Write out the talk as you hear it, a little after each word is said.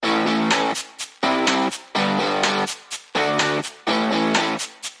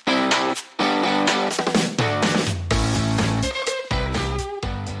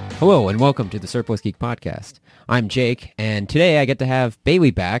Hello and welcome to the Surplus Geek Podcast. I'm Jake, and today I get to have Bailey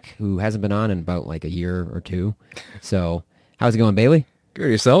back, who hasn't been on in about like a year or two. So, how's it going, Bailey?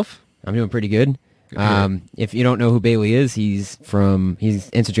 Good. Yourself? I'm doing pretty good. If you don't know who Bailey is, his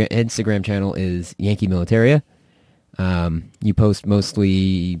Instagram channel is Yankee Militaria. You post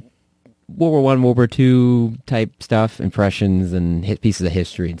mostly World War I, World War II type stuff, impressions, and pieces of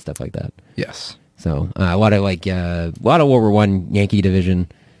history and stuff like that. Yes. So a lot of World War I Yankee division,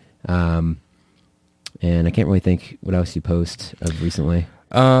 and I can't really think what else you post of recently.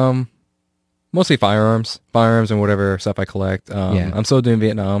 Mostly firearms and whatever stuff I collect. Yeah. I'm still doing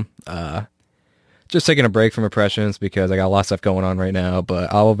Vietnam. Just taking a break from impressions because I got a lot of stuff going on right now,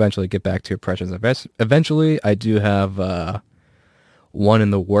 but I'll eventually get back to impressions. Eventually, I do have one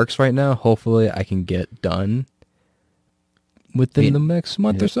in the works right now. Hopefully, I can get done within the next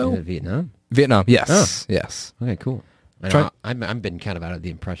month or so. Vietnam? Vietnam, yes. Oh. Yes. Okay, cool. I've been kind of out of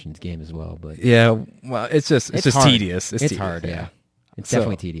the impressions game as well, but Yeah, well, it's just hard. tedious. It's hard, yeah. It's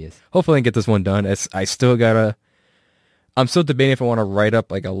definitely tedious. Hopefully I can get this one done. I'm still debating if I want to write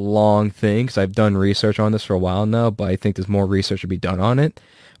up like a long thing because I've done research on this for a while now, but I think there's more research to be done on it.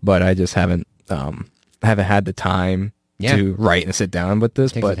 But I just haven't had the time to write and sit down with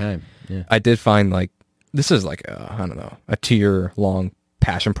this. Takes But time. Yeah. I did find like this is like a 2-year long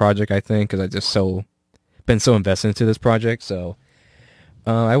passion project, I think, because I just been so invested into this project. So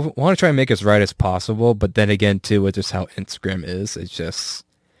I want to try and make it as right as possible. But then again, too, with just how Instagram is, it just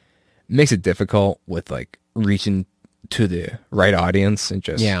makes it difficult with like reaching to the right audience and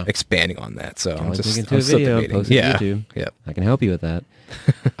just expanding on that. So I'm still debating. Post it to YouTube. Yep. I can help you with that.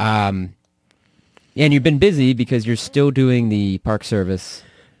 And you've been busy because you're still doing the Park Service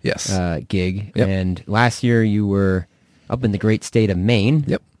gig. Yep. And last year you were up in the great state of Maine.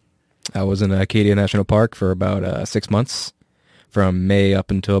 Yep. I was in Acadia National Park for about 6 months, from May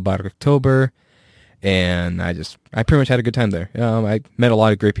up until about October, and I pretty much had a good time there. I met a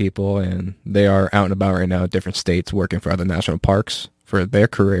lot of great people, and they are out and about right now in different states working for other national parks for their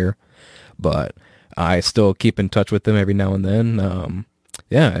career, but I still keep in touch with them every now and then.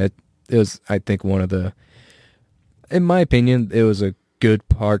 It was, I think, in my opinion, it was a good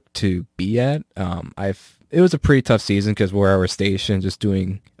park to be at. It was a pretty tough season because where I was stationed, just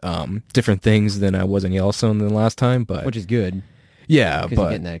doing different things than I was in Yellowstone the last time, but Which is good. Yeah, because but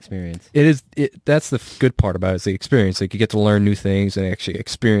you're getting that experience. That's the good part about it, is the experience. Like, you get to learn new things and actually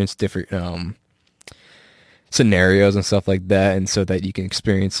experience different scenarios and stuff like that, and so that you can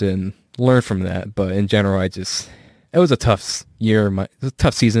experience it and learn from that. But in general, it was a tough year. It was a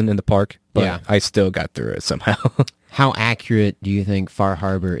tough season in the park, but I still got through it somehow. How accurate do you think Far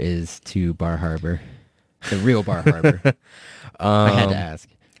Harbor is to Bar Harbor? The real Bar Harbor. I had to ask.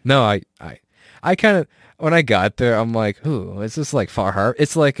 No, I kind of, when I got there, I'm like, ooh, is this like Far Harbor?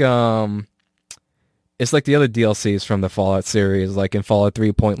 It's like the other DLCs from the Fallout series, like in Fallout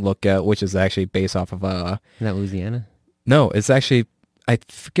 3 Point Lookout, which is actually based off of Isn't that Louisiana? No, it's actually, I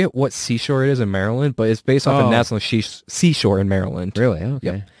forget what seashore it is in Maryland, but it's based off of National Seashore in Maryland. Really? Okay.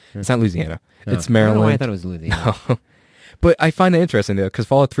 Yep. It's not Louisiana. No. It's Maryland. I don't know why I thought it was Louisiana. No. But I find it interesting though, because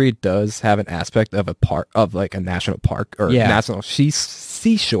Fallout 3 does have an aspect of like a national park or national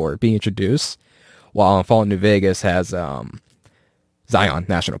seashore being introduced, while Fallout New Vegas has Zion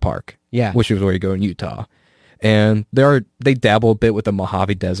National Park, which is where you go in Utah, and they dabble a bit with the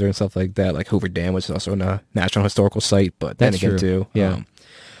Mojave Desert and stuff like that, like Hoover Dam, which is also a national historical site. But then again, too,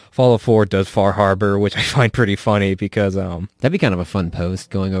 Fallout 4 does Far Harbor, which I find pretty funny because that'd be kind of a fun post,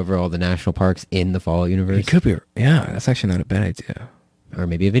 going over all the national parks in the Fallout universe. It could be, that's actually not a bad idea. Or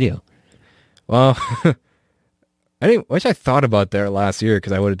maybe a video. Well, which I thought about there last year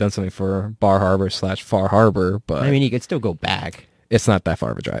because I would have done something for Bar Harbor / Far Harbor, but I mean, you could still go back. It's not that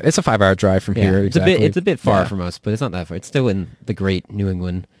far of a drive. It's a 5-hour drive from here. It's a bit far from us, but it's not that far. It's still in the great New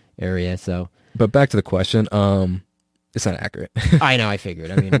England area. So, but back to the question, it's not accurate. I know, I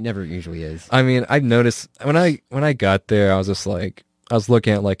figured. I mean, it never usually is. I mean, I've noticed when I got there, I was just like, I was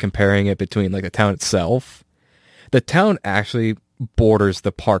looking at like comparing it between like the town itself. The town actually borders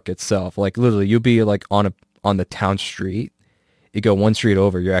the park itself. Like literally, you'll be like on the town street. You go one street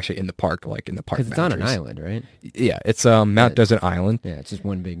over, you're actually in the park, like in the park. Because it's on an island, right? Yeah, it's Mount Desert Island. Yeah, it's just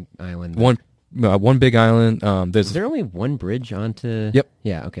one big island. One big island. Is there only one bridge onto? Yep.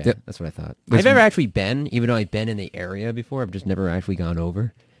 Yeah. Okay. Yep. That's what I thought. I've never actually been, even though I've been in the area before. I've just never actually gone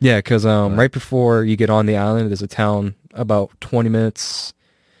over. Yeah, because right before you get on the island, there's a town about 20 minutes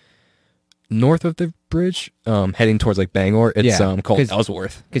north of the bridge, heading towards like Bangor. It's called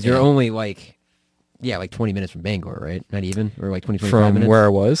Ellsworth. Because you're only like 20 minutes from Bangor, right? Not even, or like 20, 25 from minutes? where I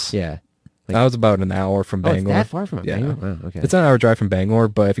was. Yeah. I was about an hour from Oh, it's Bangor. that far from Yeah. Bangor? Wow, okay. It's an hour drive from Bangor,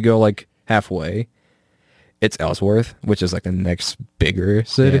 but if you go like halfway, it's Ellsworth, which is like the next bigger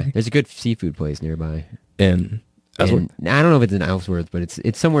city. Yeah, there's a good seafood place nearby. In Ellsworth. And I don't know if it's in Ellsworth, but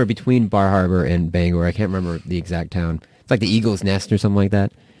it's somewhere between Bar Harbor and Bangor. I can't remember the exact town. It's like the Eagle's Nest or something like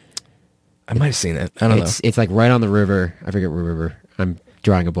that. I might have seen it. I don't know. It's like right on the river. I forget what river. I'm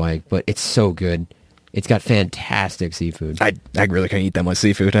drawing a blank, but it's so good. It's got fantastic seafood. I really can't eat that much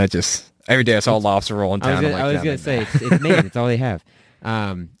seafood. I just every day I saw a lobster roll in town. I was gonna say it's made. It's all they have.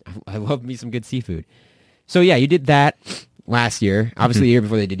 I love me some good seafood. So yeah, you did that last year. Obviously, the year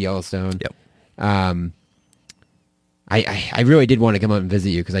before they did Yellowstone. Yep. I really did want to come up and visit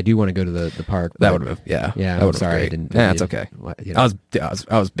you because I do want to go to the park. That but- would have yeah. Yeah, that I'm would've sorry. I great. didn't. Yeah, it's okay. You know,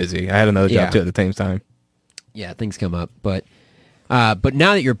 I was busy. I had another Yeah. job too at the same time. yeah, things come up. But now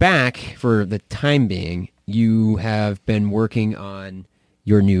that you're back for the time being, you have been working on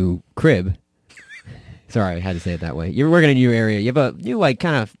your new crib. Sorry, I had to say it that way. You're working in a new area. You have a new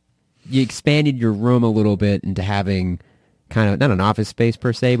you expanded your room a little bit into having kind of not an office space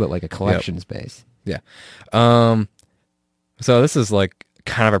per se, but like a collection space. Yeah. So this is like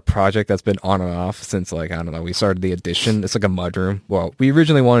kind of a project that's been on and off since like, I don't know, we started the addition. It's like a mudroom. Well, we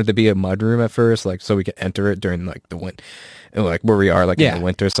originally wanted to be a mudroom at first, like so we could enter it during like the winter, like where we are like Yeah. in the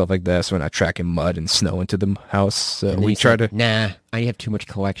winter, stuff like that. So we're not tracking mud and snow into the house. So And then we you try said, to. Nah, I have too much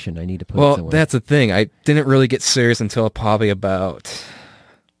collection. I need to put it Well, somewhere. that's the thing. I didn't really get serious until probably about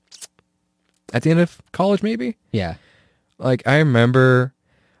at the end of college, maybe. Yeah. Like I remember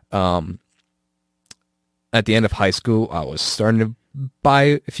at the end of high school, I was starting to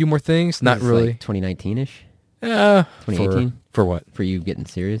buy a few more things. Not This is really. like 2019-ish 2018 for what? for you getting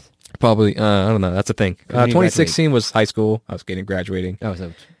serious. Probably. I don't know. That's the thing. When you 2016 was high school. I was graduating.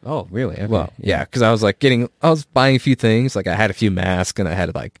 Oh, really? Okay. Well, yeah, because I was like I was buying a few things. Like I had a few masks and I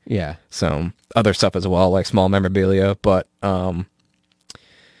had like Yeah. some other stuff as well, like small memorabilia. But I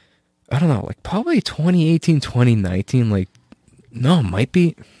don't know, like probably 2018, 2019. Like no, it might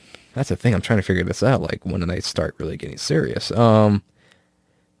be. That's the thing. I'm trying to figure this out. Like when did I start really getting serious?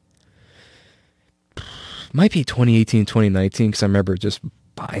 Might be 2018, 2019 because I remember just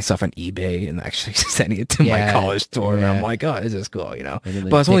buying stuff on eBay and actually sending it to my Yeah, college store, and I'm yeah. like, oh, this is cool, you know. And then the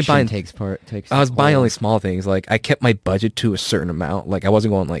But I was only addiction buying. takes I was buying hold. only small things. Like I kept my budget to a certain amount. Like I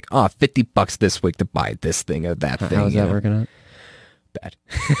wasn't going like, oh, $50 this week to buy this thing or that thing. How's you that know? working out? Bad.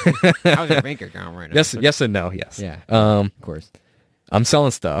 How's your bank account right now? Yes and no. Yes. Yeah. Um, Of course. I'm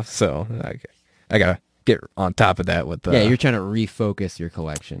selling stuff, so I gotta get on top of that with. Yeah, you're trying to refocus your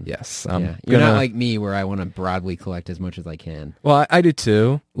collection. Yes. Yeah. You're not like me where I want to broadly collect as much as I can. Well, I do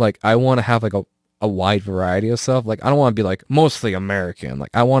too. Like, I want to have like a wide variety of stuff. Like, I don't want to be like mostly American. Like,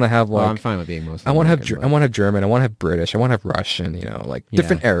 I want to have Well, like I'm fine with being mostly I want to have American, I want to have German. I want to have British. I want to have Russian. You know, like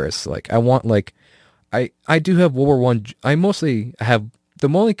different eras. Like, I want like I do have World War One. I mostly have the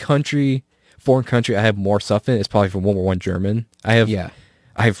only foreign country I have more stuff in is probably from World War One German. I have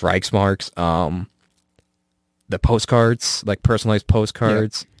Reichsmarks. The postcards, like personalized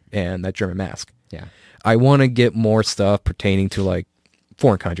postcards, and that German mask. Yeah. I want to get more stuff pertaining to like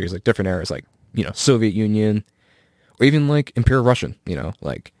foreign countries, like different eras, like, you know, Soviet Union, or even like Imperial Russian, you know,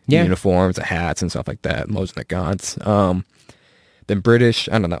 like uniforms, the hats and stuff like that, Mosin. Then British,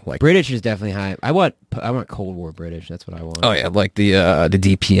 I don't know, like British is definitely high. I want Cold War British. That's what I want. oh yeah, like the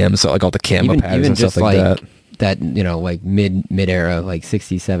DPM, so like all the camo patterns and stuff like that. That, you know, like mid era, like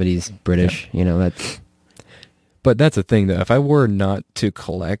 60s, 70s British, you know, that's... But that's the thing, though. If I were not to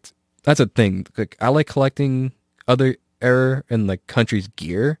collect, that's a thing. Like, I like collecting other era and like countries'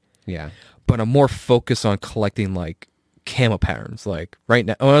 gear, Yeah. but I'm more focused on collecting like camo patterns. Like right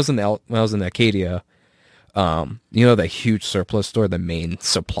now, when I was in Acadia, you know, that huge surplus store, the main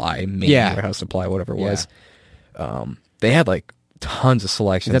warehouse supply, whatever it was. They had like tons of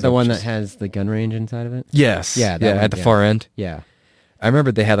selections. Is that the of one just- that has the gun range inside of it? Yes. Yeah, that Yeah. one, At the yeah. far end, Yeah. I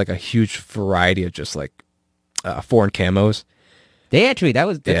remember they had like a huge variety of just like foreign camos. They actually,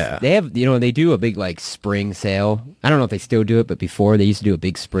 Yeah. they have, you know, they do a big like spring sale. I don't know if they still do it, but before they used to do a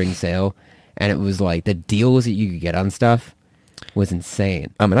big spring sale, and it was like the deals that you could get on stuff was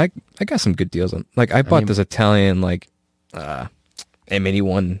insane. I mean, I got some good deals on. Like, I bought mean- this Italian like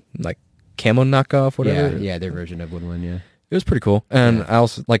M81 like camo knockoff, whatever. Yeah, their version of one, yeah. It was pretty cool. And I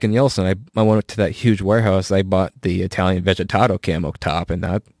also, like in Yellowstone, I went to that huge warehouse. I bought the Italian Vegetato camo top, and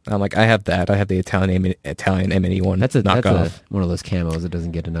I'm like, I have that. I have the Italian M81 That's knockoff. one of those camos that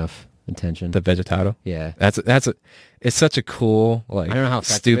doesn't get enough attention. The Vegetado. Yeah. It's such a cool, like, I don't know how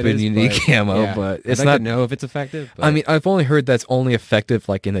effective stupid, it is, unique but, camo, yeah. but it's I'd like not. to know if it's effective. But I mean, I've only heard that's only effective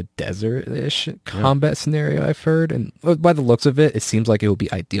like in a desert-ish combat scenario. I've heard, and by the looks of it, it seems like it would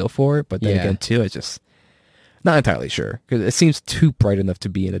be ideal for it. But then again, too, it's just not entirely sure because it seems too bright enough to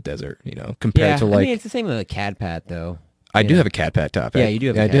be in a desert. Compared to like. I mean, it's the same with a CAD pad though. I do have a CAD pad top. Yeah, you do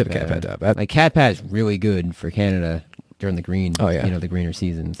have. I do have a CAD CAD pad top. Like CAD pad is really good for Canada during the green. Oh yeah, the greener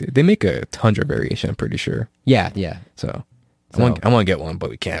seasons. They make a tundra variation. I'm pretty sure. Yeah. So. I want to get one, but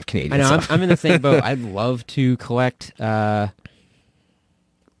we can't have Canadian. I know. stuff. I'm in the same boat. I'd love to collect more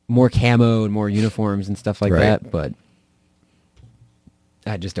camo and more uniforms and stuff like that, but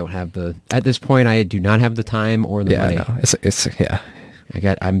I just don't have the. At this point, I do not have the time or the money. No, it's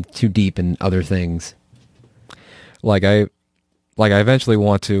I'm too deep in other things. I eventually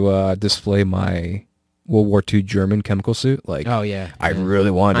want to display my World War II German chemical suit. Oh yeah, I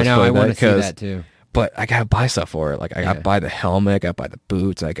really want to I display know. I that want to see that too. But I gotta buy stuff for it. Like I gotta buy the helmet, I gotta buy the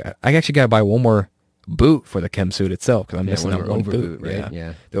boots. I actually gotta buy one more boot for the chem suit itself because I'm missing that one boot. Right?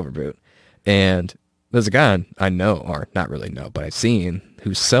 Yeah, the overboot. And there's a guy I know, or not really know, but I've seen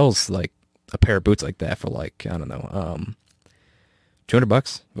who sells like a pair of boots like that for like I don't know,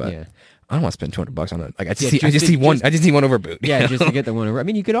 $200. But yeah. I don't want to spend $200 on it. Like I just Yeah, need one. I just need one overboot. Yeah, just to get the one over. I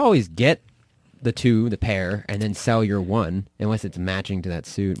mean, you could always get the pair, and then sell your one, unless it's matching to that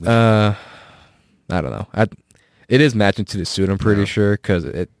suit. I don't know. It is matching to the suit, I'm pretty sure, because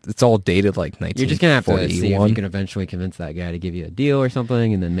it's all dated like 1941. You're just going to have to see if you can eventually convince that guy to give you a deal or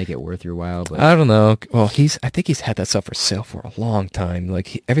something and then make it worth your while. But I don't know. Well, I think he's had that stuff for sale for a long time.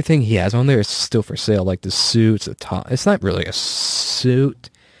 Like everything he has on there is still for sale. Like the suits, the top. It's not really a suit.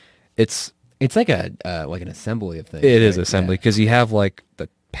 It's like an assembly of things. It is assembly because you have like the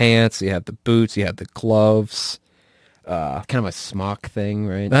pants, you have the boots, you have the gloves. Kind of a smock thing,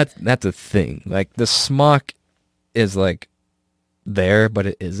 right? That's a thing. Like the smock is like there, but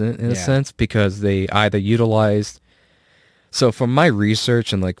it isn't in a sense because they either utilized. So from my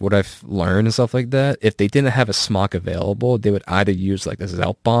research and like what I've learned and stuff like that, if they didn't have a smock available, they would either use like the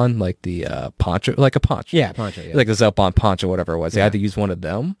Zeltbon, like the poncho, like a poncho. Yeah, poncho. Yeah. Like the Zeltbon poncho, whatever it was. They either use one of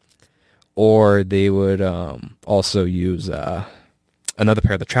them, or they would also use another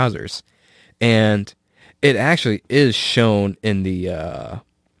pair of the trousers, and it actually is shown in the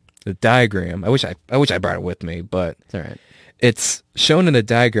diagram. I wish I brought it with me, but it's all right. It's shown in the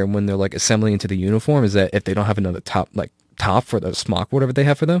diagram when they're like assembling into the uniform is that if they don't have another top for the smock, whatever they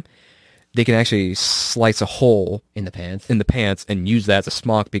have for them, they can actually slice a hole in the pants and use that as a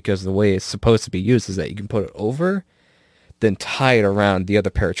smock because the way it's supposed to be used is that you can put it over, then tie it around the other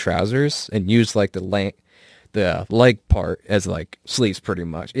pair of trousers and use like the leg part as like sleeves pretty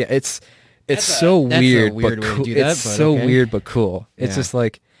much. Yeah, it's so weird, but cool. It's so weird but cool. It's just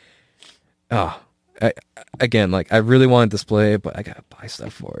like, again, like I really want to display it, but I gotta buy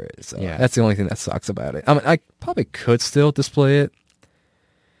stuff for it. So that's the only thing that sucks about it. I mean, I probably could still display it,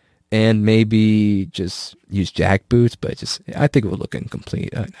 and maybe just use jack boots, but I think it would look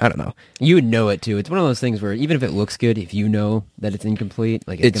incomplete. I don't know. You would know it too. It's one of those things where even if it looks good, if you know that it's incomplete,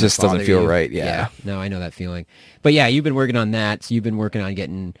 like it just doesn't feel right. Yeah. No, I know that feeling. But yeah, you've been working on that. So you've been working on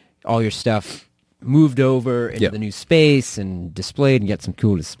getting all your stuff moved over into the new space and displayed and get some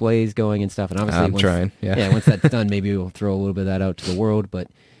cool displays going and stuff. And obviously, I'm trying. Yeah. Once that's done, maybe we'll throw a little bit of that out to the world. But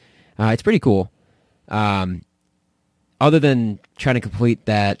it's pretty cool. Other than trying to complete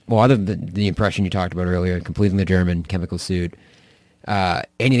that, other than the impression you talked about earlier, completing the German chemical suit,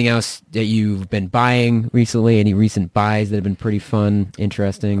 anything else that you've been buying recently? Any recent buys that have been pretty fun,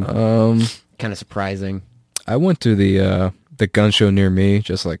 interesting, kind of surprising? I went to the gun show near me,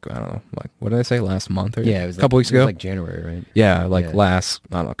 just like, I don't know, like, what did I say, last month? Or it was a couple weeks ago? It was like January, right? Yeah, last,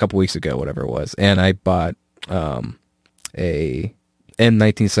 I don't know, a couple weeks ago, whatever it was. And I bought a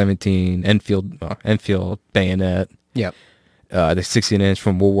M1917 Enfield bayonet. Yep. The 16-inch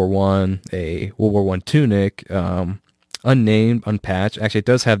from World War One, a World War One tunic, unnamed, unpatched. Actually, it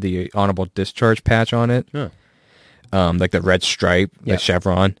does have the honorable discharge patch on it. Huh. Like the red stripe, the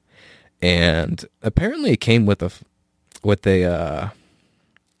chevron. And apparently it came with a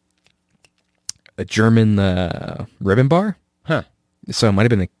German ribbon bar. Huh. So it might have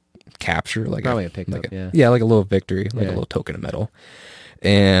been a capture, like probably a pickup, like a little victory, like a little token of metal.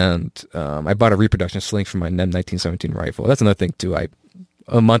 And I bought a reproduction sling for my M1917 rifle. That's another thing too.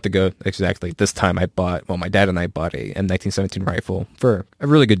 A month ago, exactly this time, my dad and I bought a M1917 rifle for a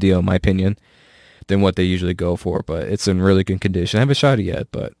really good deal, in my opinion, than what they usually go for. But it's in really good condition. I haven't shot it yet,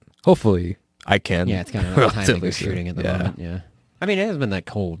 but hopefully I can. Yeah, it's kind of relatively shooting at the moment. Yeah. I mean, it hasn't been that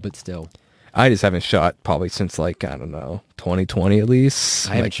cold, but still. I just haven't shot probably since like, I don't know, 2020 at least.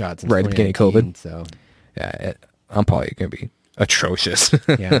 I haven't like, shot since right at the beginning of COVID. So Yeah, I'm probably gonna be atrocious.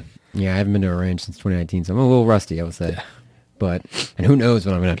 yeah, I haven't been to a range since 2019, so I'm a little rusty, I would say. Yeah. But and who knows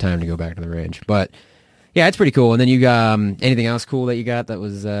when I'm gonna have time to go back to the range. But yeah, it's pretty cool. And then you got anything else cool that you got that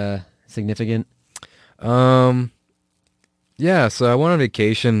was significant? Yeah, so I went on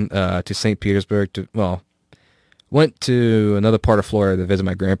vacation to St. Petersburg went to another part of Florida to visit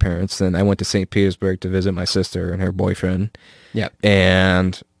my grandparents, and I went to St. Petersburg to visit my sister and her boyfriend. Yeah.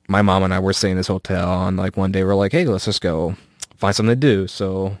 And my mom and I were staying in this hotel, and like one day we're like, hey, let's just go find something to do.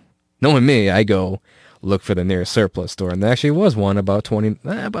 So knowing me, I go look for the nearest surplus store, and there actually was one about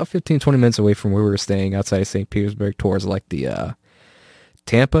 15, 20 minutes away from where we were staying outside of St. Petersburg towards like the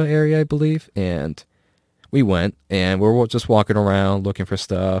Tampa area, I believe. And we went, and we're just walking around looking for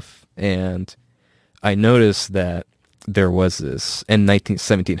stuff, and I noticed that there was this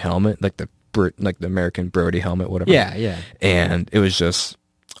N1917 helmet, like the American Brody helmet, whatever. Yeah. And it was just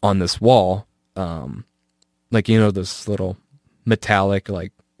on this wall, like, you know, this little metallic,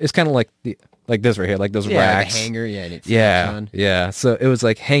 like, it's kind of like this right here, like those racks. Like a hanger, and it's yeah. So it was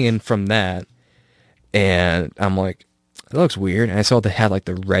like hanging from that, and I'm like, it looks weird. And I saw they had like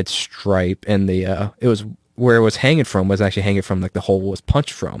the red stripe, and it was where it was hanging from was actually hanging from like the hole was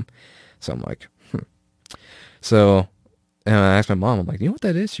punched from. So I'm like, So I asked my mom, I'm like, you know what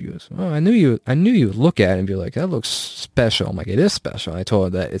that is? She goes, oh, I knew you would look at it and be like, that looks special. I'm like, it is special. I told her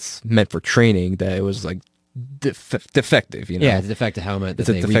that it's meant for training, that it was like defective, you know? Yeah, it's a defective helmet. It's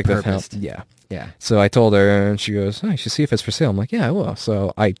a defective helmet. Yeah. So I told her, and she goes, oh, you should see if it's for sale. I'm like, yeah, I will.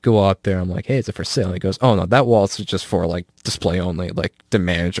 So I go out there. I'm like, hey, is it for sale? And he goes, oh, no, that wall's just for like display only, like the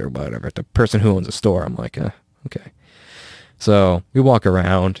manager or whatever, the person who owns the store. I'm like, okay. So we walk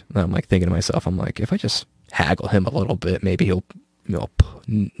around, and I'm like thinking to myself, I'm like, if I just haggle him a little bit, maybe he'll, nudge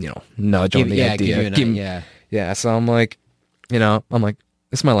on the idea. Yeah. So I'm like,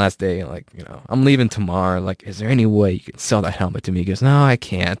 it's my last day. Like, I'm leaving tomorrow. Like, is there any way you can sell that helmet to me? He goes, no, I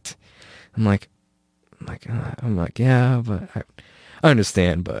can't. I'm like, yeah, but I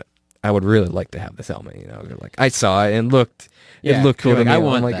understand, but I would really like to have this helmet. Like, I saw it and it looked cool to me. I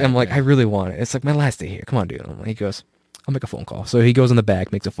want that. I'm like, I really want it. It's like my last day here. Come on, dude. He goes, I'll make a phone call. So he goes in the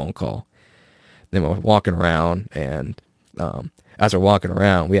back, makes a phone call. Then we're walking around, and as we're walking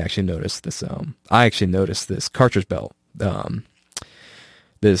around, we actually noticed this. I actually noticed this cartridge belt.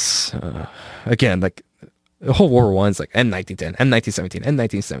 Again, like the whole World War I's like N1910, N1917,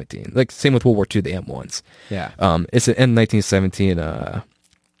 N1917. Like same with World War II, the M1s. Yeah. It's an N1917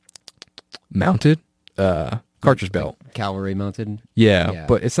 mounted cartridge belt. Cavalry mounted. Yeah,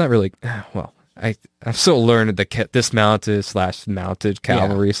 but it's not really. Well, I've still learned the dismounted / mounted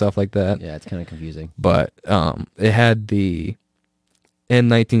cavalry, stuff like that. Yeah, it's kind of confusing. But it had the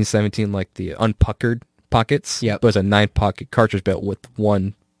N1917, like the unpuckered pockets. Yep. But it was a 9-pocket cartridge belt with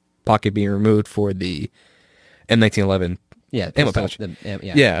one pocket being removed for the N1911 ammo pouch.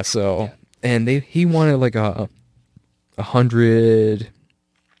 And he wanted like a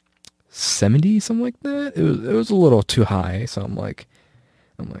 170, something like that. It was a little too high, so I'm like,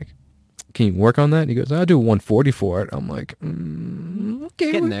 can you work on that? And he goes, I'll do 140 for it. I'm like,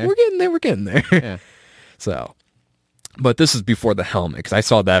 okay, we're getting there. Yeah. So, but this is before the helmet, because I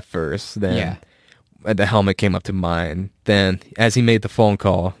saw that first. Then the helmet came up to mine. Then as he made the phone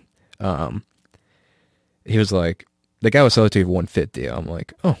call, he was like, the guy was selling it to you for 150. I'm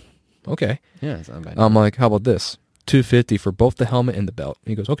like, oh, okay. Yeah, it's not bad. I'm like, how about this? 250 for both the helmet and the belt.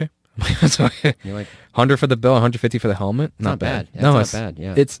 He goes, okay. So, you're like, 100 for the belt, 150 for the helmet. Not bad. Yeah, no, it's not bad.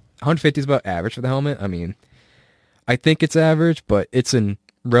 Yeah, it's 150 is about average for the helmet. I mean, I think it's average, but it's in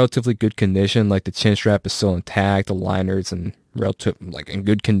relatively good condition. Like the chin strap is still intact, the liner's in in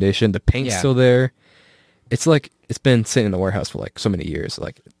good condition. The paint's still there. It's like it's been sitting in the warehouse for like so many years,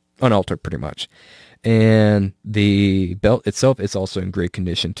 like unaltered pretty much. And the belt itself is also in great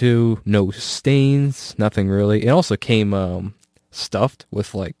condition too. No stains, nothing really. It also came stuffed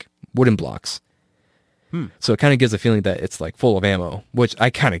with like wooden blocks. So it kind of gives a feeling that it's like full of ammo, which I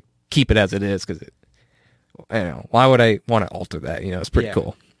kind of keep it as it is because I don't know, why would I want to alter that? It's pretty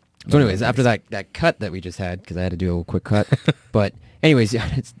cool. So anyways, after that cut that we just had, because I had to do a little quick cut, but anyways,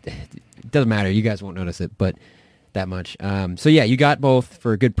 it doesn't matter. You guys won't notice it, but that much. So yeah, you got both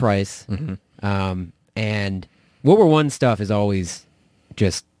for a good price. Mm-hmm. And World War I stuff is always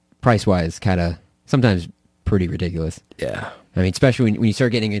just price-wise kind of sometimes pretty ridiculous. Yeah. I mean, especially when you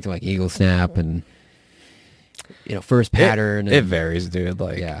start getting into like Eagle Snap and first pattern. It varies, dude.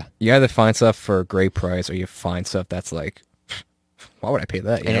 Like, you either find stuff for a great price or you find stuff that's like, why would I pay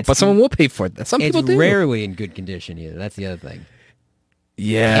that? But someone will pay for it. Some people do. It's rarely in good condition either. That's the other thing.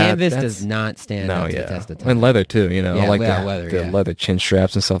 Yeah, Canvas that's- does not stand No, up to the yeah, test of time. and leather too. You know, Yeah, like well, the, leather, the yeah. leather chin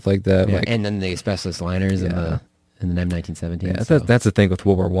straps and stuff like that. Yeah, Like, and then the asbestos liners in Yeah. the M1917. yeah, so. that's the thing with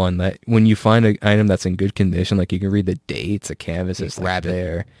World War One. That when you find an item that's in good condition, like you can read the dates, the canvas You is grab like it.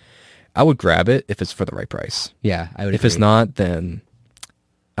 there. I would grab it if it's for the right price. Yeah, I would If it's agree. not, then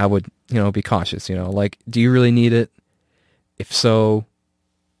I would, be cautious. Like, do you really need it? If so,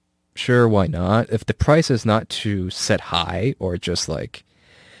 sure, why not? If the price is not too set high or just like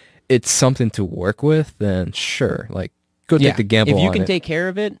it's something to work with, then sure, like go take the gamble. If you on can it. take care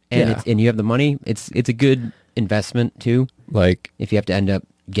of it and Yeah. and you have the money, it's a good investment too. like If you have to end up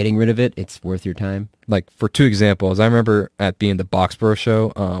getting rid of it, it's worth your time. like for two examples, I remember at being the Boxborough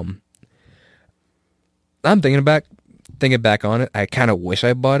show, I'm thinking back on it. I kind of wish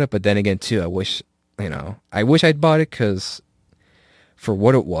I bought it, but then again too, I wish I'd bought it because for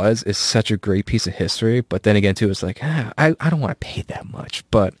what it was, it's such a great piece of history. But then again too, it's like I don't want to pay that much.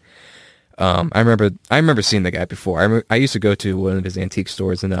 But I remember seeing the guy before. I used to go to one of his antique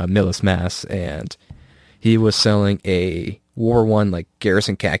stores in Millis, Mass, and he was selling a World War One like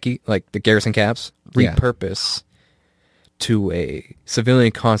garrison khaki, like the garrison caps, Yeah. repurposed to a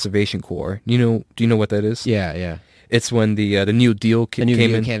civilian conservation corps. Do you know what that is? Yeah, yeah. It's when the New Deal The new came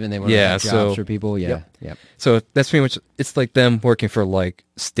deal in. came in, they wanted Yeah, to have jobs so for people. Yeah, Yep. yep. so that's pretty much, it's like them working for like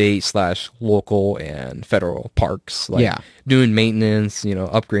state/local and federal parks, like Yeah. doing maintenance,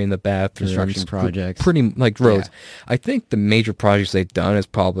 upgrading the bathrooms, Construction projects. pretty like roads. Yeah. I think the major projects they've done is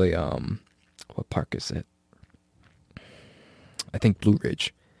probably what park is it? I think Blue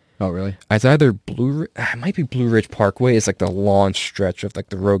Ridge. Oh, really? It's either it might be Blue Ridge Parkway. It's like the long stretch of like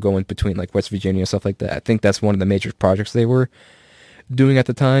the road going between like West Virginia and stuff like that. I think that's one of the major projects they were doing at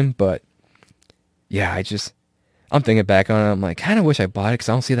the time. But yeah, I'm thinking back on it. I'm like, kind of wish I bought it because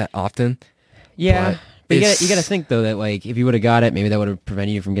I don't see that often. Yeah. But But you it's- gotta think though that like if you would have got it, maybe that would have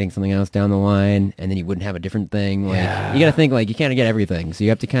prevented you from getting something else down the line, and then you wouldn't have a different thing. Like Yeah. you gotta think like you can't get everything, so you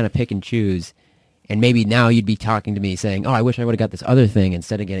have to kind of pick and choose. And maybe now you'd be talking to me saying, "Oh, I wish I would have got this other thing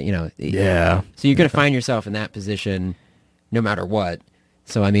instead of getting," Yeah. So you're gonna find yourself in that position, no matter what.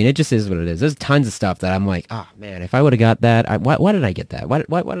 So I mean, it just is what it is. There's tons of stuff that I'm like, "Oh man, if I would have got that, why did I get that? Why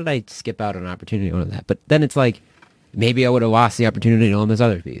did I skip out on an opportunity on that?" But then it's like, maybe I would have lost the opportunity to own this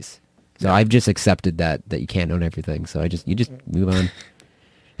other piece. So I've just accepted that you can't own everything. So you just move on.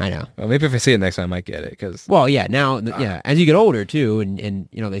 I know. Well, maybe if I see it next time, I might get it because Well, yeah. Now, as you get older too, and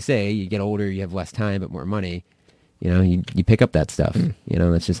they say you get older, you have less time but more money. You pick up that stuff.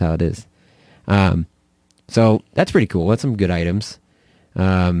 That's just how it is. So that's pretty cool. That's some good items.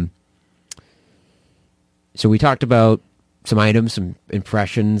 So we talked about some items, some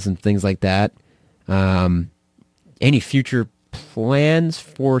impressions, and things like that. Any future plans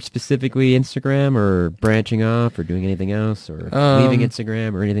for specifically Instagram, or branching off, or doing anything else, or leaving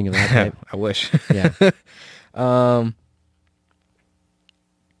Instagram, or anything of that type? I wish. Yeah.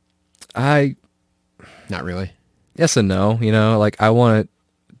 I Not really. yes and no. Like I want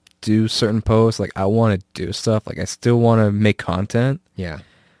to do certain posts. Like I want to do stuff. Like I still want to make content. Yeah.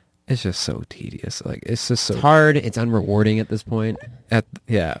 It's just so tedious. Like it's just so It's hard. It's unrewarding at this point. with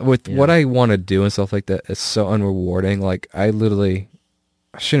Yeah. what I want to do and stuff like that, it's so unrewarding. Like I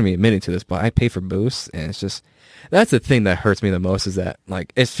shouldn't be admitting to this, but I pay for boosts, and it's just, that's the thing that hurts me the most, is that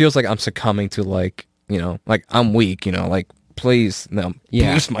like it feels like I'm succumbing to like like I'm weak. Like please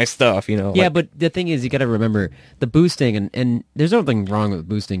Yeah. boost my stuff. Yeah, like, but the thing is, you got to remember the boosting, and there's nothing wrong with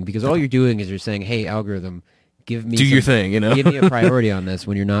boosting, because all you're doing is you're saying, "Hey, algorithm, give me do your thing. give me a priority on this,"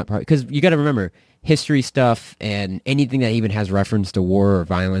 when you're not, because you got to remember history stuff and anything that even has reference to war or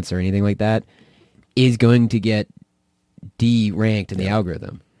violence or anything like that is going to get de-ranked in the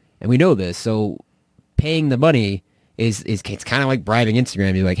algorithm, and we know this. So paying the money is it's kind of like bribing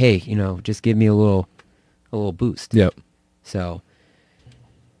Instagram. You're like, "Hey, just give me a little boost." Yep. So,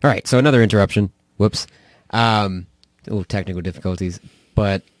 all right. So another interruption. Whoops. A little technical difficulties,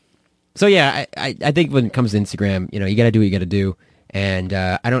 but so yeah, I think when it comes to Instagram, you got to do what you got to do, and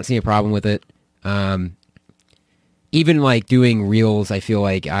I don't see a problem with it. Even like doing reels, I feel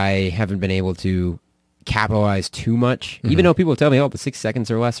like I haven't been able to capitalize too much, even though people tell me, "Oh, the 6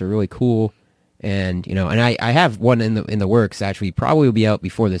 seconds or less are really cool," and and I have one in the works, actually. Probably will be out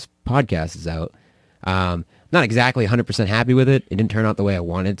before this podcast is out. Not exactly 100% happy with it. It didn't turn out the way I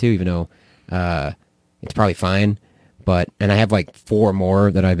wanted to, even though it's probably fine. And I have like 4 more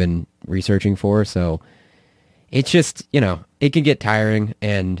that I've been researching for, so it's just, it can get tiring,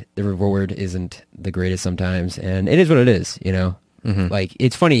 and the reward isn't the greatest sometimes, and it is what it is, Like,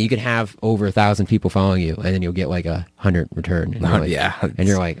 it's funny, you could have over 1,000 people following you, and then you'll get like 100 return. And you're like, Yeah. and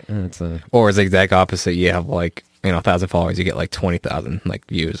you're like, oh, it's a... Or it's the exact opposite. You have like, 1,000 followers, you get like 20,000 like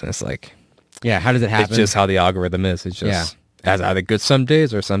views, and it's like, Yeah, how does it happen? it's just how the algorithm is. It's just as either good some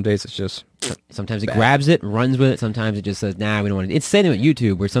days, or some days it's just Sometimes it bad. grabs it, runs with it. Sometimes it just says, nah, we don't want to. It's the same with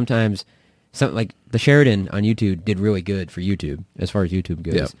YouTube, where sometimes, like the Sheridan on YouTube did really good for YouTube, as far as YouTube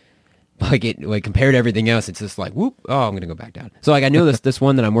goes. Yeah. Like, it, like, compared to everything else, it's just like, whoop, oh, I'm going to go back down. So, like, I know this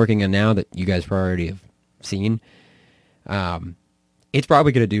one that I'm working on now that you guys probably already have seen, it's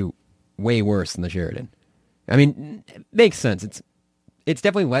probably going to do way worse than the Sheridan. I mean, it makes sense. It's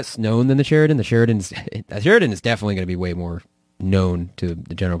definitely less known than the Sheridan. The Sheridan is definitely going to be way more known to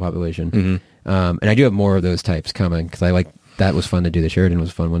the general population. And I do have more of those types coming, because that was fun to do. The Sheridan was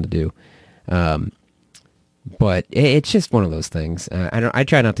a fun one to do. But it's just one of those things. I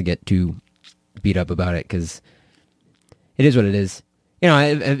try not to get too beat up about it, because it is what it is. You know,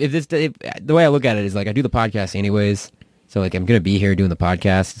 if the way I look at it is, like, I do the podcast anyways, so, like, I'm gonna be here doing the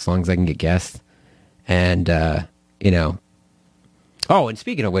podcast as long as I can get guests, and you know. Oh, and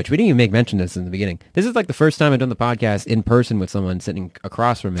speaking of which, we didn't even make mention of this in the beginning. This is like the first time I've done the podcast in person with someone sitting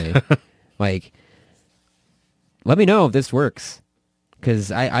across from me. Like, let me know if this works.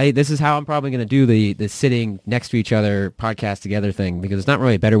 Because I this is how I'm probably going to do the sitting next to each other podcast together thing, because it's not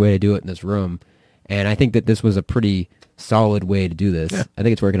really a better way to do it in this room. And I think that this was a pretty solid way to do this. Yeah. I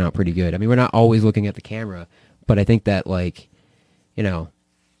think it's working out pretty good. I mean, we're not always looking at the camera, but I think that, like, you know,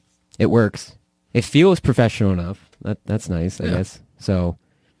 it works. It feels professional enough. That's nice, I guess. So,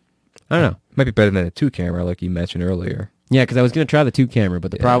 I don't know. might be better than a 2-camera, like you mentioned earlier. Yeah, because I was going to try the 2-camera,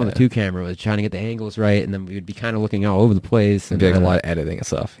 but the problem with the 2-camera was trying to get the angles right, and then we would be kind of looking all over the place. And and be like a lot of editing and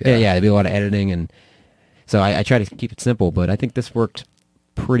stuff. Yeah, there'd be a lot of editing, and so I try to keep it simple, but I think this worked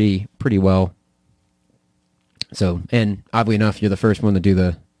pretty well. So, and oddly enough, you're the first one to do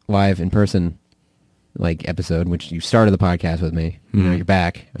the live in-person, like, episode, which you started the podcast with me. You know, you're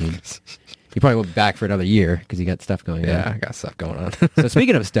back. I mean, you probably will be back for another year, because you got stuff going on. Yeah, I got stuff going on. So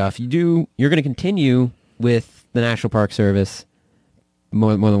speaking of stuff, you're going to continue with the National Park Service,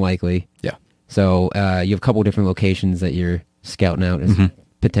 more than likely. Yeah. So you have a couple different locations that you're scouting out as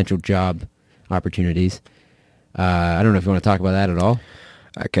potential job opportunities. I don't know if you want to talk about that at all.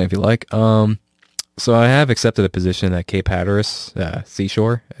 I can if you like. So I have accepted a position at Cape Hatteras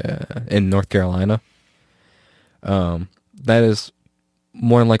Seashore in North Carolina. That is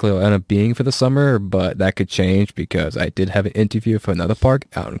more than likely will end up being for the summer, but that could change because I did have an interview for another park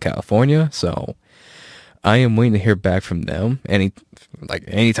out in California. So I am waiting to hear back from them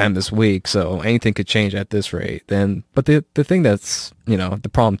anytime this week. So anything could change at this rate. But the thing that's, the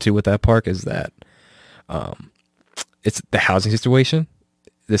problem too with that park is that it's the housing situation.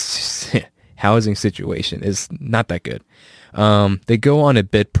 This housing situation is not that good. They go on a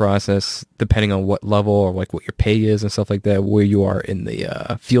bid process depending on what level or like what your pay is and stuff like that, where you are in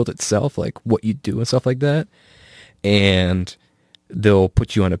the field itself, like what you do and stuff like that. And they'll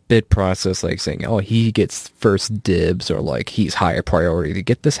put you on a bid process, like saying, oh, he gets first dibs, or like he's higher priority to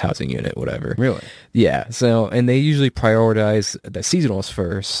get this housing unit, whatever. Really? Yeah. So, and they usually prioritize the seasonals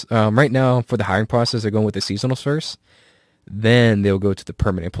first. Right now, for the hiring process, they're going with the seasonals first. Then they'll go to the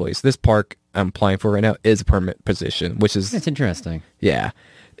permanent employees. This park I'm applying for right now is a permanent position, which is... That's interesting. Yeah.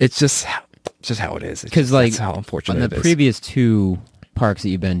 It's just how it is. Because, like, that's how unfortunate on it the is. previous 2 parks that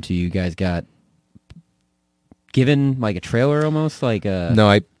you've been to, you guys got given, like, a trailer almost? Like a... No,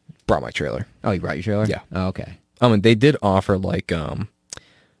 I brought my trailer. Oh, you brought your trailer? Yeah. Oh, okay. They did offer, like,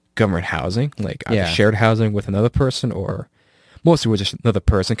 government housing, like either shared housing with another person, or mostly with just another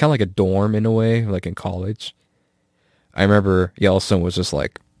person, kind of like a dorm in a way, like in college. I remember Yellowstone was just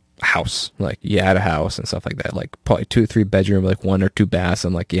like a house, like you had a house and stuff like that, like probably 2 or 3 bedroom, like 1 or 2 baths,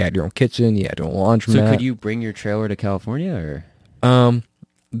 and like you had your own kitchen, you had your own laundromat. So could you bring your trailer to California, or?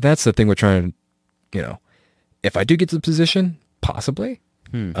 That's the thing we're trying to, if I do get to the position, possibly.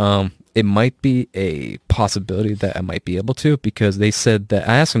 It might be a possibility that I might be able to, because they said that,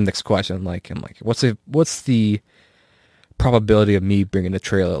 I asked them next question, I'm like, what's the probability of me bringing a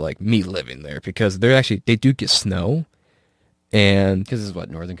trailer, like me living there? Because they do get snow. And because this is what,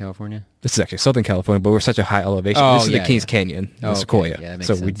 Northern California? This is actually Southern California, but we're such a high elevation. Oh, this is the Kings Canyon in Sequoia. Yeah, that makes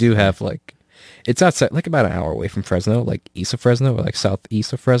so sense. we do have like, it's outside, like about an hour away from Fresno, like east of Fresno, or like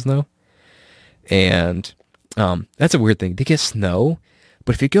southeast of Fresno. And that's a weird thing. They get snow,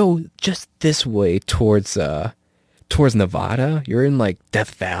 but if you go just this way towards Nevada, you're in like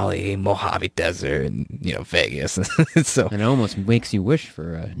Death Valley, Mojave Desert, and Vegas. So and it almost makes you wish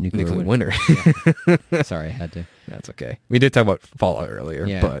for a nuclear winter. Yeah. Sorry, I had to. That's okay. We did talk about Fallout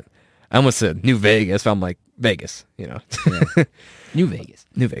earlier, but I almost said New Vegas, but I'm like Vegas, Yeah. New Vegas.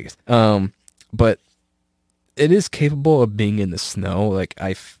 New Vegas. But it is capable of being in the snow. Like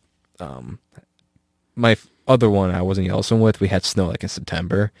my other one I was in Yellowstone with, we had snow like in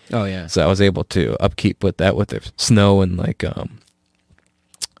September. Oh yeah. So I was able to upkeep with that with the snow and like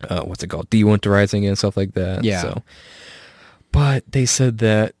what's it called, dewinterizing and stuff like that. Yeah. So, but they said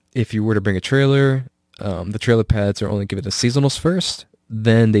that if you were to bring a trailer, the trailer pads are only given to seasonals first.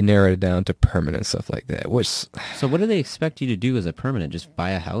 Then they narrow it down to permanent stuff like that. Which, So what do they expect you to do as a permanent? Just buy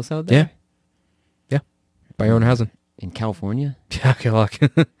a house out there? yeah, buy your own housing. In California? Yeah, good luck.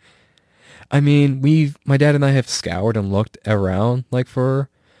 I mean, my dad and I have scoured and looked around like for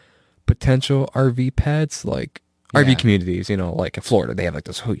potential RV pads, like Yeah. RV communities. You know, like in Florida, they have like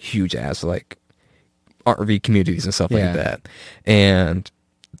this huge ass like RV communities and stuff Yeah. like that. And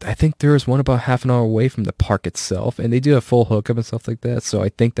I think there is one about half an hour away from the park itself, and they do a full hookup and stuff like that. So I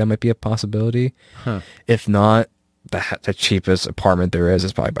think that might be a possibility. Huh. If not, the cheapest apartment there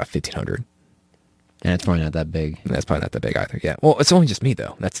is probably about $1,500. And it's probably not that big. And that's probably not that big either. Yeah. Well, it's only just me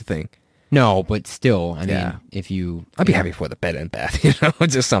though. That's the thing. No, but still, I Yeah. mean, if you... I'd be happy for the bed and bath, you know,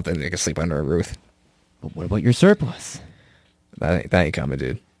 just something they can sleep under a roof. But what about your surplus? That ain't coming,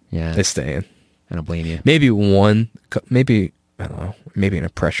 dude. Yeah, It's staying. I don't blame you. Maybe I don't know, maybe an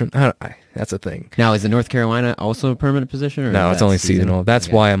impression. That's a thing. Now, is the North Carolina also a permanent position? Or No, is it's that only seasonal. That's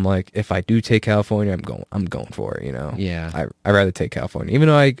Okay. why I'm like, if I do take California, I'm going for it, you know. Yeah. I'd rather take California, even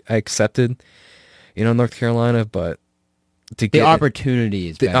though I accepted, you know, North Carolina, but to The get opportunity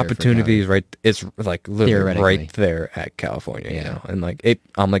is the better for opportunity is right. It's like literally Theoretically. right there at California, you Yeah. know, and like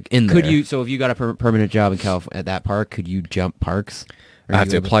I'm like in Could there. you? So if you got a permanent job in California at that park, could you jump parks? Or I have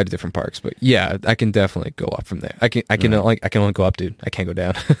you to able- apply to different parks, but yeah, I can definitely go up from there. I can Right. I can only go up, dude. I can't go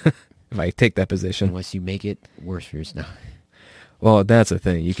down if I take that position. unless you make it worse for yourself. Well, that's the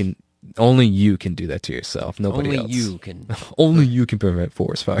thing. Only you can do that to yourself. Nobody Only else. you can. Only you can prevent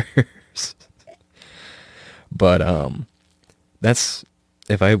forest fires. But that's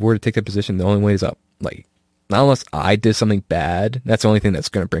if I were to take that position, the only way is up. Like, not unless I did something bad. That's the only thing that's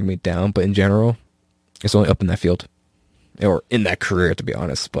going to bring me down. But in general, it's only up in that field or in that career, to be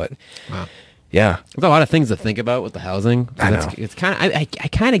honest. But Wow. yeah, There's a lot of things to think about with the housing. I know. It's kind of I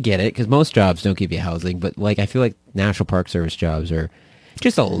kind of get it because most jobs don't give you housing, but like I feel like National Park Service jobs are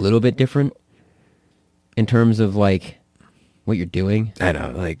just a little bit different in terms of like what you're doing. I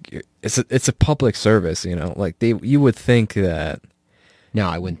know. Like, it's a public service, you know. Like you would think that No,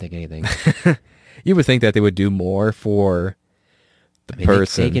 I wouldn't think anything. you would think that they would do more for the I mean,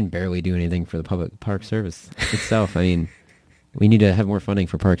 person. they can barely do anything for the public park service itself. I mean, we need to have more funding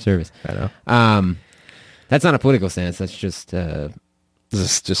for park service. I know. That's not a political stance. That's just This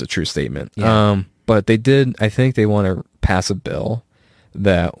is just a true statement. Yeah. But they did. I think they want to pass a bill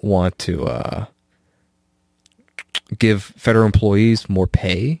that want to give federal employees more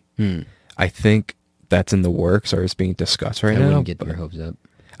pay. I think that's in the works or is being discussed right I now. wouldn't get but your hopes up.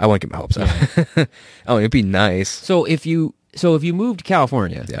 I wouldn't get my hopes up. Oh, it'd be nice. So if you moved to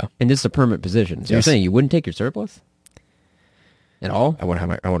California, Yeah. and this is a permanent position, so you're Yes. saying you wouldn't take your surplus at all? I want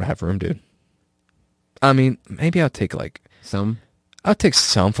to have room, dude. I mean, maybe I'll take some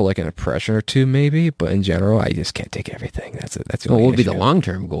for like an impression or two, maybe. But in general, I just can't take everything. That's it. That's the Well, only what would be the issue.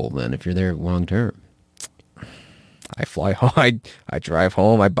 long-term goal then if you're there long-term? I fly home. I drive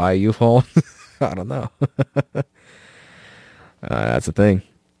home. I buy you home. I don't know. That's the thing.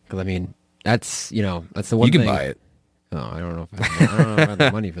 Because I mean, that's the one You can thing. buy it, Oh, I don't know if I have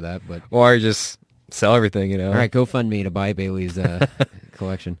the money for that, but or just sell everything. You know. all right, GoFundMe to buy Bailey's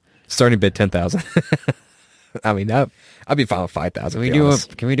collection. Starting bid 10,000. I mean, I'd be fine with 5,000.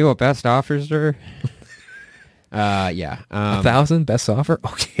 Can we do a best offers, sir? Yeah. 1,000 best offer?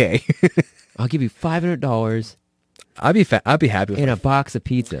 Okay. I'll give you $500 I'd be happy with in a box of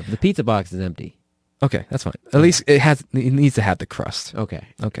pizza. The pizza box is empty. Okay, that's fine. At least it needs to have the crust. Okay,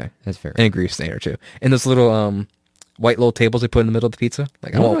 Okay. that's fair. And a grease stain or two. And those little white little tables they put in the middle of the pizza.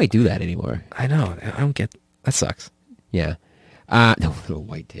 Like, Why don't I do that anymore? I know. I don't get that sucks. Yeah. No little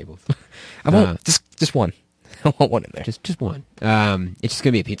white tables. I want just one. I want one in there. Just one. It's just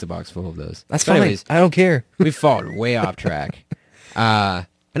gonna be a pizza box full of those. That's But fine. anyways, I don't care. we've fallen way off track. I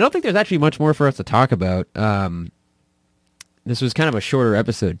don't think there's actually much more for us to talk about. This was kind of a shorter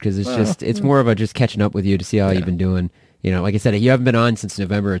episode because it's more of a just catching up with you to see how you've been doing. You know, like I said, you haven't been on since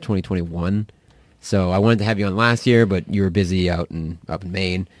November of 2021. So I wanted to have you on last year, but you were busy up in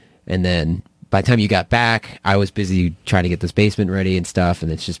Maine. And then by the time you got back, I was busy trying to get this basement ready and stuff,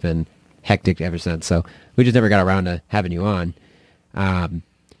 and it's just been hectic ever since. So we just never got around to having you on.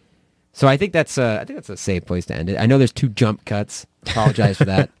 So I think that's a safe place to end it. I know there's 2 jump cuts. Apologize for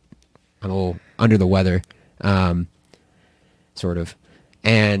that. I'm a little under the weather, sort of.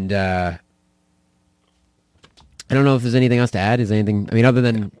 And I don't know if there's anything else to add. Is there anything? I mean, other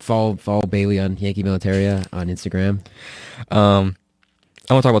than follow Bailey on Yankee Militaria on Instagram.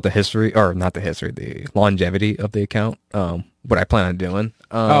 I want to talk about the history, or not the history, the longevity of the account. What I plan on doing.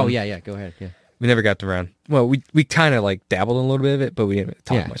 Go ahead. Yeah. We never got around. Well, we kind of like dabbled in a little bit of it, but we didn't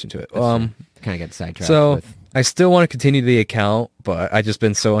talk much into it. Kind of got sidetracked. So with... I still want to continue the account, but I just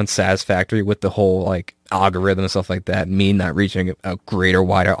been so unsatisfactory with the whole like algorithm and stuff like that. Me not reaching a greater,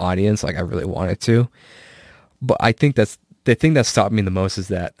 wider audience like I really wanted to. But I think that's the thing that stopped me the most is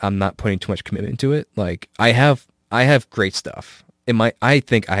that I'm not putting too much commitment into it. Like I have great stuff. I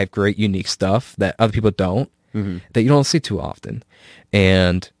think I have great, unique stuff that other people don't, that you don't see too often.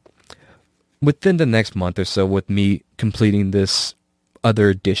 And within the next month or so, with me completing this other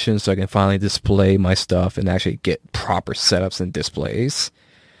edition so I can finally display my stuff and actually get proper setups and displays,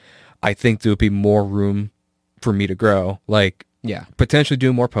 I think there would be more room for me to grow. Like, potentially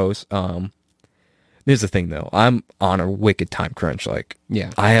do more posts. Here's the thing though, I'm on a wicked time crunch. Like,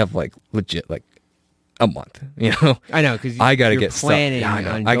 I have like legit like a month, you know. I know, because I gotta get stuff.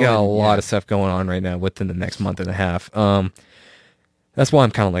 Yeah, I got a lot of stuff going on right now within the next month and a half. That's why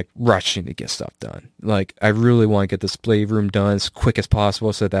I'm kind of like rushing to get stuff done. Like, I really want to get the display room done as quick as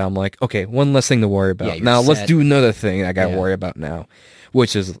possible so that I'm like, okay, one less thing to worry about. Now let's do another thing I got to worry about now,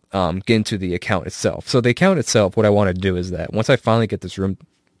 which is getting to the account itself. So the account itself, what I want to do is that once I finally get this room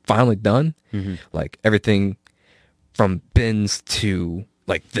finally done, like everything from bins to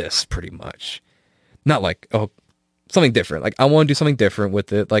like this pretty much. Not like, something different. Like, I want to do something different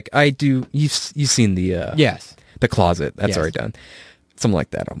with it. Like, I do, you've seen the the closet. That's already done. Something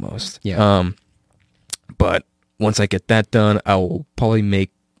like that almost. Yeah. But once I get that done, I will probably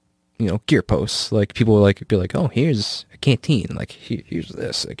make, gear posts. Like, people will like be like, oh, here's a canteen. Like, here's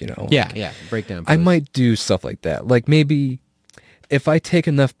this. Like, breakdown posts. I might do stuff like that. Like, maybe if I take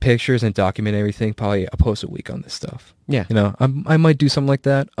enough pictures and document everything, probably I'll post a week on this stuff. Yeah. I might do something like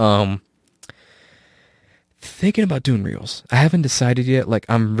that. Thinking about doing reels. I haven't decided yet. Like,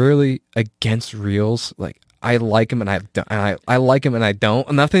 I'm really against reels. Like, I like them and I like them and I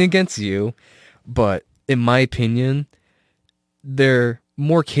don't. Nothing against you, but in my opinion, they're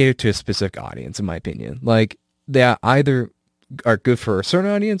more catered to a specific audience. In my opinion, like they either are good for a certain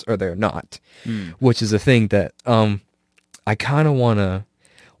audience or they're not, which is a thing that I kind of want to.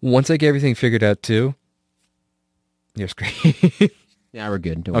 Once I get everything figured out too. Your screen. Yeah, we're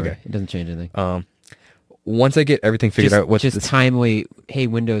good. Don't worry. It doesn't change anything. Once I get everything figured out, what's just timely. Hey,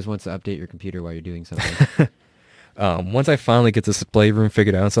 Windows wants to update your computer while you're doing something. Once I finally get the display room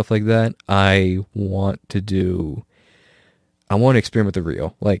figured out and stuff like that, I want to experiment with the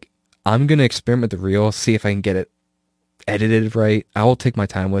reel. Like, I'm gonna experiment with the reel, see if I can get it edited right. I will take my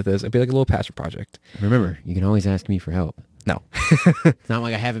time with this. It'll be like a little passion project. Remember, you can always ask me for help. No, it's not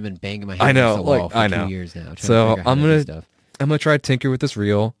like I haven't been banging my head against the wall for 2 years now. So I'm gonna try to tinker with this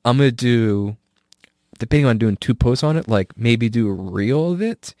reel. I'm gonna do. Depending on doing 2 posts on it, like maybe do a reel of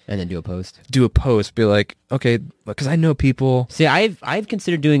it and then do a post. Be like, okay, because I know people. See, I've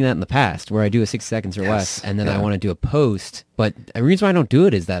considered doing that in the past, where I do a 6 seconds or less, and then I want to do a post. But the reason why I don't do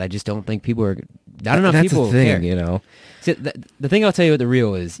it is that I just don't think people are. Not enough people the thing, care. See, the thing I'll tell you with the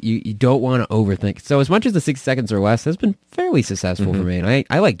reel is you don't want to overthink. So as much as the 6 seconds or less has been fairly successful for me, and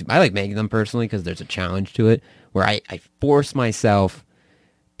I like making them personally because there's a challenge to it where I force myself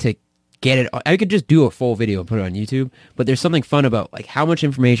to get it. I could just do a full video and put it on YouTube, but there's something fun about like how much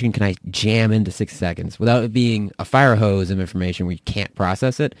information can I jam into 6 seconds without it being a fire hose of information where you can't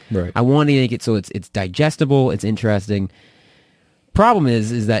process it. Right. I want to make it so it's digestible, it's interesting. Problem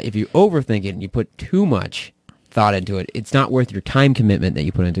is that if you overthink it and you put too much thought into it, it's not worth your time commitment that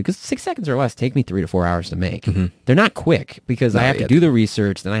you put into it. Because 6 seconds or less take me 3 to 4 hours to make. They're not quick because I have to do the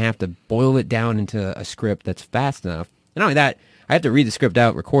research, then I have to boil it down into a script that's fast enough. And not only that, I have to read the script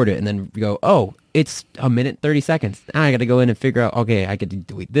out, record it, and then go, oh, it's a minute, 30 seconds. Now I got to go in and figure out, okay, I could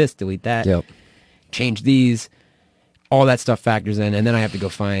delete this, delete that, change these. All that stuff factors in, and then I have to go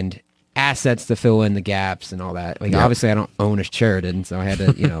find assets to fill in the gaps and all that. Like, obviously, I don't own a Sheridan, so I had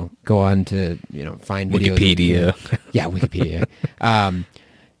to, go on to, find videos. Wikipedia. Wikipedia.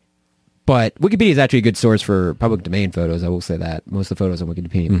 But Wikipedia is actually a good source for public domain photos. I will say that. Most of the photos on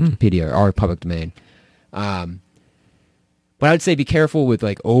Wikipedia are public domain. But I would say be careful with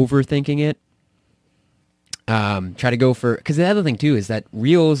like overthinking it. Try to go for, because the other thing too is that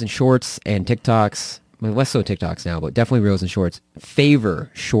Reels and Shorts and TikToks, well, less so TikToks now, but definitely Reels and Shorts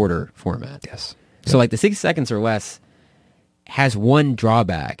favor shorter format. Yes. So like the 6 seconds or less has one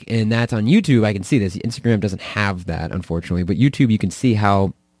drawback, and that's on YouTube. I can see this. Instagram doesn't have that, unfortunately, but YouTube you can see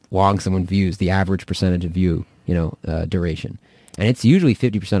how long someone views, the average percentage of view, duration. And it's usually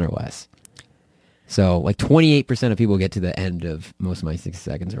 50% or less. So like 28% of people get to the end of most of my 60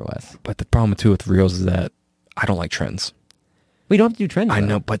 seconds or less. But the problem too with Reels is that I don't like trends. We don't have to do trends. I though.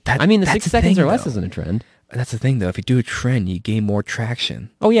 know, but the 60 seconds thing, or less though. isn't a trend. That's the thing, though. If you do a trend, you gain more traction.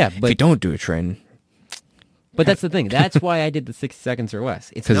 Oh yeah, If you don't do a trend, but that's the thing. That's why I did the 60 seconds or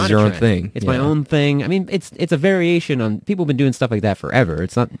less. It's 'Cause not it's your a own trend. thing. It's my Yeah. own thing. I mean, it's a variation on. People have been doing stuff like that forever.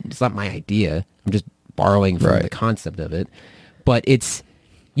 It's not my idea. I'm just borrowing from Right. the concept of it. But it's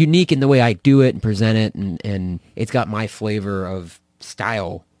unique in the way I do it and present it, and it's got my flavor of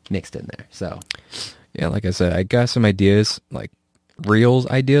style mixed in there. So yeah, like I said, I got some ideas, like Reels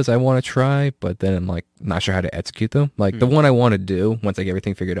ideas I want to try, but then I'm like not sure how to execute them. Like the one I want to do, once I get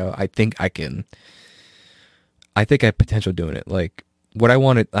everything figured out, I think I have potential doing it. Like what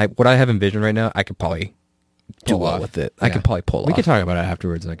I have envisioned right now, I could probably do Pull well off. with it. Yeah. I could probably pull we off. could talk about it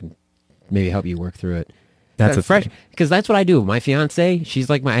afterwards, and I can maybe help you work through it. That's a fresh thing. because that's what I do. My fiance, she's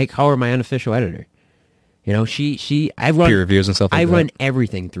like I call her my unofficial editor. I run Peer reviews and stuff like I that. run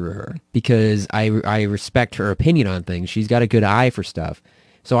everything through her because I respect her opinion on things. She's got a good eye for stuff.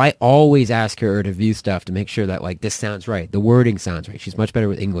 So I always ask her to view stuff to make sure that like this sounds right. The wording sounds right. She's much better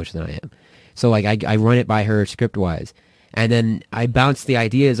with English than I am. So like I run it by her script wise. And then I bounce the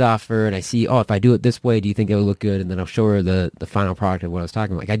ideas off her and I see, if I do it this way, do you think it will look good? And then I'll show her the final product of what I was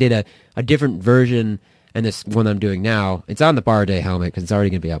talking about. Like I did a different version. And this one I'm doing now, it's on the Bar Day helmet because it's already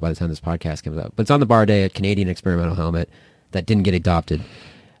going to be out by the time this podcast comes out. But it's on the Bar Day, a Canadian experimental helmet that didn't get adopted.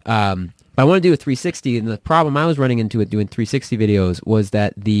 But I want to do a 360, and the problem I was running into with doing 360 videos was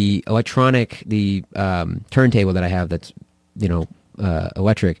that the electronic, turntable that I have that's,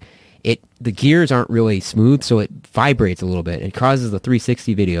 electric, the gears aren't really smooth, so it vibrates a little bit. It causes the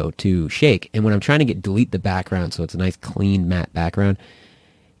 360 video to shake. And when I'm trying to delete the background so it's a nice, clean, matte background,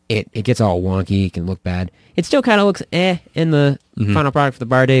 it gets all wonky, it can look bad. It still kind of looks in the final product for the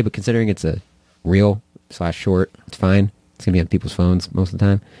Bar Day, but considering it's a reel/short, it's fine. It's going to be on people's phones most of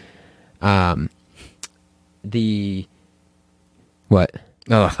the time. What?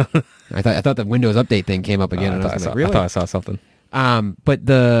 No, I thought the Windows Update thing came up again. I And thought I was I like, really? thought I saw something. But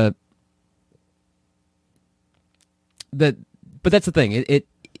but that's the thing. It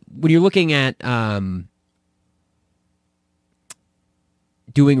when you're looking at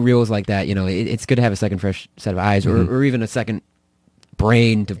doing reels like that, it's good to have a second fresh set of eyes or even a second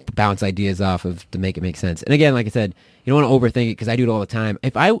brain to bounce ideas off of to make it make sense. And again, like I said, you don't want to overthink it because I do it all the time.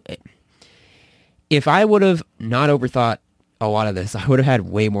 If I would have not overthought a lot of this, I would have had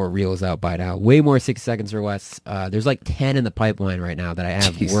way more reels out by now, way more 6 seconds or less. There's like 10 in the pipeline right now that I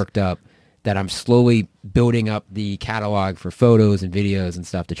have worked up that I'm slowly building up the catalog for photos and videos and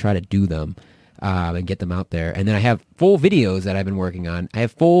stuff to try to do them. And get them out there. And then I have full videos that I've been working on. I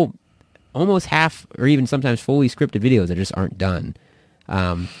have full, almost half, or even sometimes fully scripted videos that just aren't done.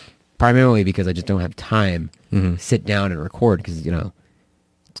 Primarily because I just don't have time to sit down and record because,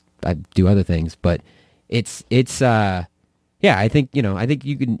 I do other things. But it's I think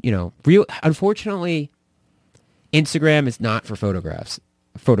you can, unfortunately, Instagram is not for photographs.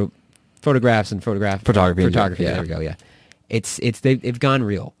 Photographs and photography. Yeah. There we go. Yeah. They've gone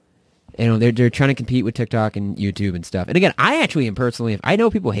real. They're trying to compete with TikTok and YouTube and stuff. And again, I actually am personally, if I know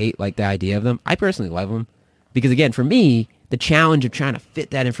people hate like the idea of them, I personally love them because again, for me, the challenge of trying to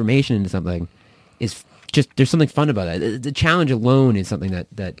fit that information into something is just there's something fun about that. The challenge alone is something that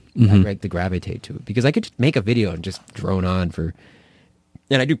I like to gravitate to because I could just make a video and just drone on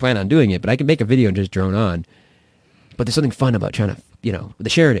and I do plan on doing it, but I can make a video and just drone on. But there's something fun about trying to, the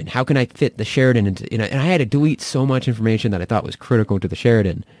Sheridan. How can I fit the Sheridan into, and I had to delete so much information that I thought was critical to the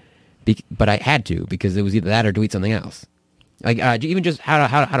Sheridan. But I had to because it was either that or delete something else. Like even just how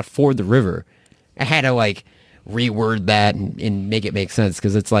to ford the river, I had to like reword that and make it make sense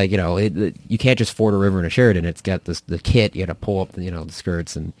because it's like you can't just ford a river in a Sheridan. It's got the kit. You got to pull up the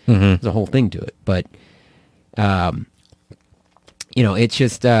skirts and there's a whole thing to it. But it's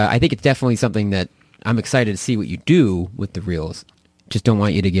just I think it's definitely something that I'm excited to see what you do with the reels. Just don't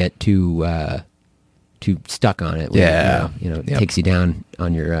want you to get too stuck on it. Yeah. It takes you down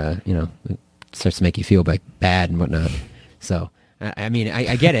on your, it starts to make you feel like bad and whatnot. So, I mean,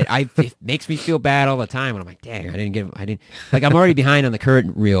 I get it. It makes me feel bad all the time when I'm like, dang, I'm already behind on the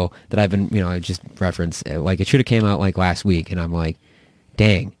current reel that I've been, I just referenced. Like, it should have came out like last week, and I'm like,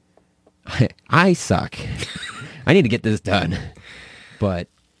 dang, I suck. I need to get this done. But,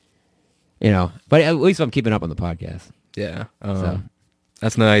 but at least I'm keeping up on the podcast. Yeah. So.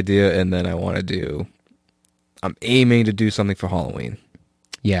 That's an idea, and then I'm aiming to do something for Halloween.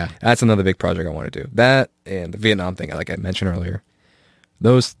 Yeah. That's another big project I want to do. That and the Vietnam thing, like I mentioned earlier.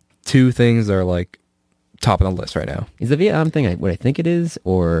 Those two things are like top of the list right now. Is the Vietnam thing what I think it is,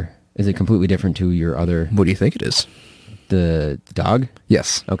 or is it completely different to your other? What do you think it is? The dog?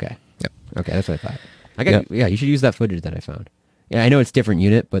 Yes. Okay. Yep. Okay, that's what I thought. Yeah, you should use that footage that I found. Yeah, I know it's different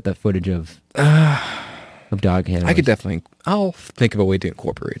unit, but the footage of dog handlers. I could definitely. I'll think of a way to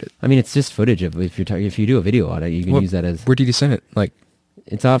incorporate it. I mean, it's just footage of if you do a video on it, you can use that as. Where did you send it? Like,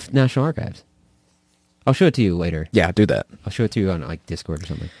 it's off National Archives. I'll show it to you later. yeah, do that. I'll show it to you on like Discord or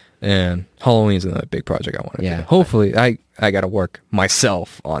something. And Halloween's another big project I want to do. Hopefully, I got to work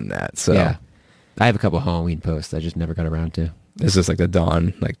myself on that. So yeah, I have a couple Halloween posts I just never got around to. This is like the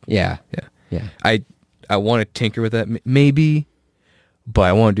dawn. Like yeah. I want to tinker with that maybe, but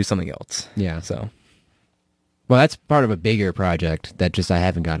I want to do something else. Yeah. So. Well, that's part of a bigger project that just I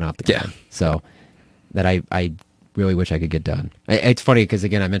haven't gotten off the ground. Yeah. So that I really wish I could get done. It's funny because,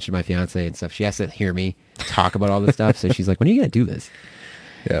 again, I mentioned my fiance and stuff. She has to hear me talk about all this stuff. So she's like, when are you going to do this?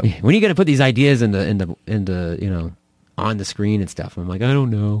 Yeah. When are you going to put these ideas into on the screen and stuff? I'm like, I don't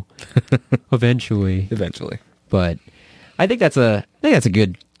know. Eventually. But I think that's a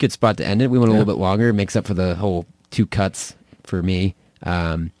good spot to end it. We went a little bit longer. It makes up for the whole 2 cuts for me.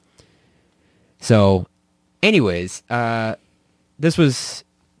 So anyways, this was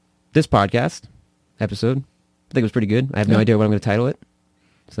this podcast episode. I think it was pretty good. I have no idea what I'm going to title it.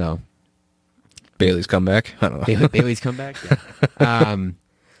 So Bailey's comeback. I don't know. Bailey's comeback. Yeah.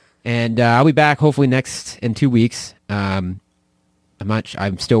 And I'll be back hopefully in 2 weeks. I'm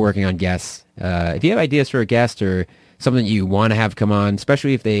still working on guests. If you have ideas for a guest or something you want to have come on,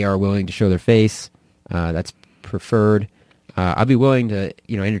 especially if they are willing to show their face, that's preferred. I'll be willing to,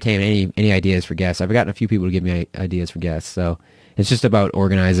 entertain any ideas for guests. I've gotten a few people to give me ideas for guests, so it's just about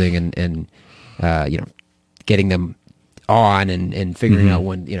organizing and getting them on and figuring out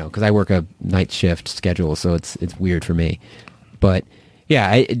when, because I work a night shift schedule, so it's weird for me. But yeah,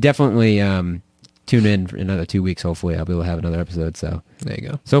 I definitely tune in for another 2 weeks. Hopefully, I'll be able to have another episode. So there you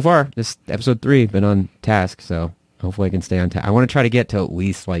go. So far, this episode 3 been on task, so hopefully I can stay on task. I want to try to get to at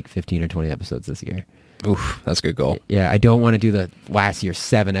least like 15 or 20 episodes this year. Oof, that's a good goal. Yeah, I don't want to do the last year's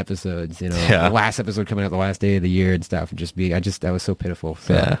 7 episodes, the last episode coming out the last day of the year and stuff, and that was so pitiful.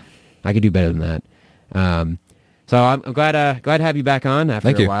 So yeah. I could do better than that. So I'm glad to have you back on after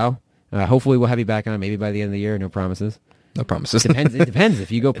a while. Hopefully we'll have you back on maybe by the end of the year. No promises. No promises. It depends.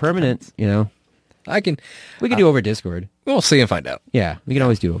 If you go permanent, we can do over Discord. We'll see and find out. Yeah, we can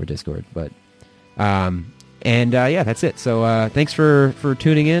always do over Discord, but that's it. So thanks for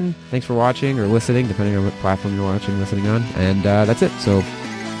tuning in. Thanks for watching or listening, depending on what platform you're watching, listening on. And that's it. So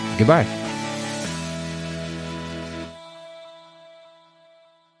goodbye.